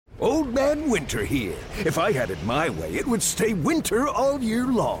Old Man Winter here. If I had it my way, it would stay winter all year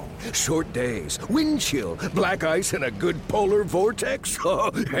long. Short days, wind chill, black ice, and a good polar vortex.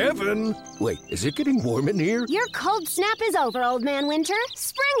 Oh, heaven! Wait, is it getting warm in here? Your cold snap is over, Old Man Winter.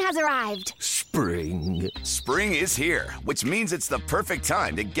 Spring has arrived. Spring. Spring is here, which means it's the perfect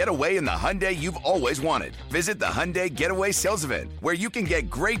time to get away in the Hyundai you've always wanted. Visit the Hyundai Getaway Sales Event, where you can get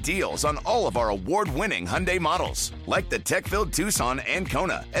great deals on all of our award-winning Hyundai models, like the tech-filled Tucson and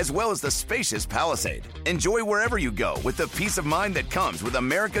Kona, as well as the spacious Palisade. Enjoy wherever you go with the peace of mind that comes with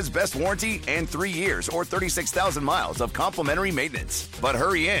America's best warranty and 3 years or 36,000 miles of complimentary maintenance. But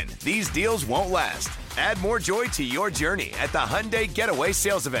hurry in, these deals won't last. Add more joy to your journey at the Hyundai Getaway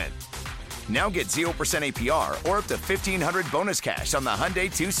Sales Event. Now get 0% APR or up to $1,500 bonus cash on the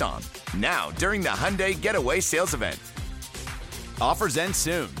Hyundai Tucson. Now, during the Hyundai Getaway Sales Event. Offers end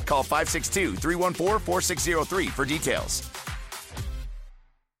soon. Call 562-314-4603 for details.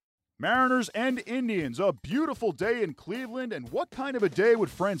 Mariners and Indians, a beautiful day in Cleveland, and what kind of a day would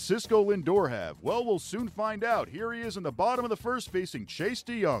Francisco Lindor have? Well, we'll soon find out. Here he is in the bottom of the first facing Chase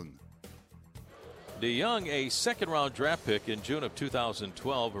DeYoung. DeYoung, a second-round draft pick in June of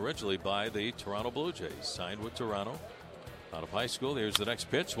 2012, originally by the Toronto Blue Jays. Signed with Toronto out of high school. Here's the next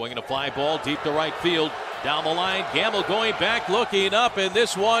pitch. Swinging a fly ball deep to right field. Down the line, Gamble going back, looking up, and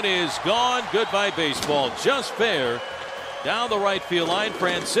this one is gone. Goodbye baseball. Just fair. Down the right field line,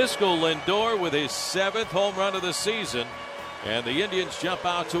 Francisco Lindor with his 7th home run of the season. And the Indians jump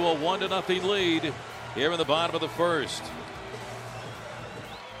out to a 1-0 lead here in the bottom of the first.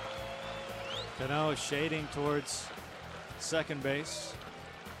 Cano shading towards second base.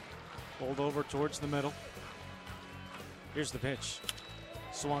 Pulled over towards the middle. Here's the pitch.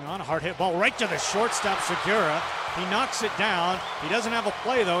 Swung on, a hard hit ball right to the shortstop, Segura. He knocks it down. He doesn't have a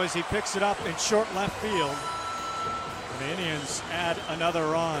play, though, as he picks it up in short left field. The Indians add another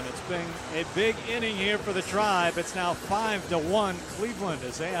run. It's been a big inning here for the Tribe. It's now 5-1 Cleveland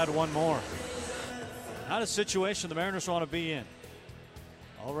as they add one more. Not a situation the Mariners want to be in.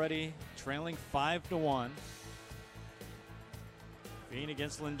 Already trailing 5-1. Being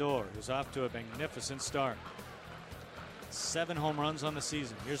against Lindor, who's off to a magnificent start. 7 home runs on the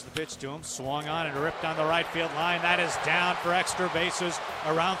season. Here's the pitch to him. Swung on and ripped down the right field line. That is down for extra bases.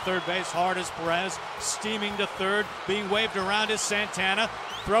 Around third base, hard is Perez. Steaming to third. Being waved around is Santana.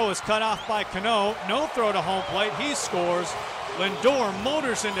 Throw is cut off by Cano. No throw to home plate. He scores. Lindor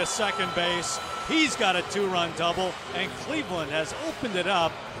motors into second base. He's got a 2-run double. And Cleveland has opened it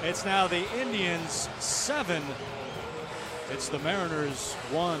up. It's now the Indians 7. It's the Mariners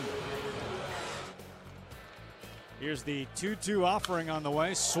 1. Here's the 2-2 offering on the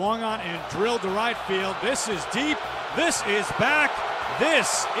way. Swung on and drilled to right field. This is deep. This is back.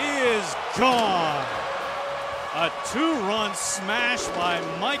 This is gone. A 2-run smash by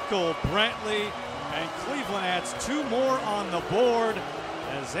Michael Brantley. And Cleveland adds 2 more on the board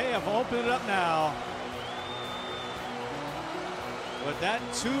as they have opened it up now. With that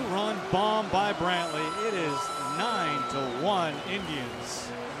 2-run bomb by Brantley, it is 9-1 Indians.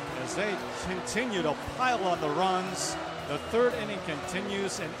 As they continue to pile on the runs, the third inning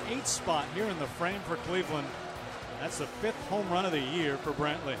continues, an 8th spot here in the frame for Cleveland. That's the 5th home run of the year for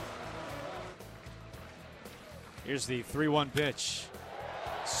Brantley. Here's the 3-1 pitch.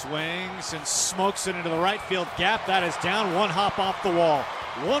 Swings and smokes it into the right field gap. That is down, 1 hop off the wall.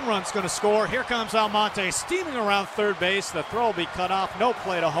 1 run's going to score. Here comes Almonte steaming around third base. The throw will be cut off. No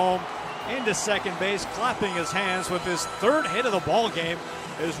play to home. Into second base, clapping his hands with his 3rd hit of the ball game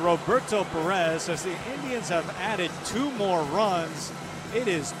is Roberto Perez. As the Indians have added 2 more runs, it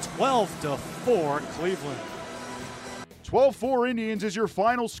is 12-4 Cleveland. 12-4 Indians is your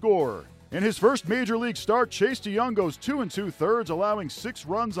final score. In his first major league start, Chase DeYoung goes 2 2/3, allowing 6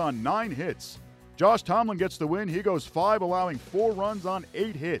 runs on 9 hits. Josh Tomlin gets the win. He goes 5, allowing 4 runs on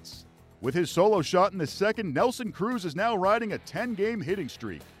 8 hits. With his solo shot in the second, Nelson Cruz is now riding a 10-game hitting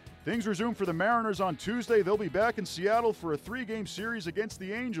streak. Things resume for the Mariners on Tuesday. They'll be back in Seattle for a 3-game series against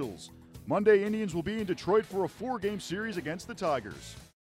the Angels. Monday, Indians will be in Detroit for a 4-game series against the Tigers.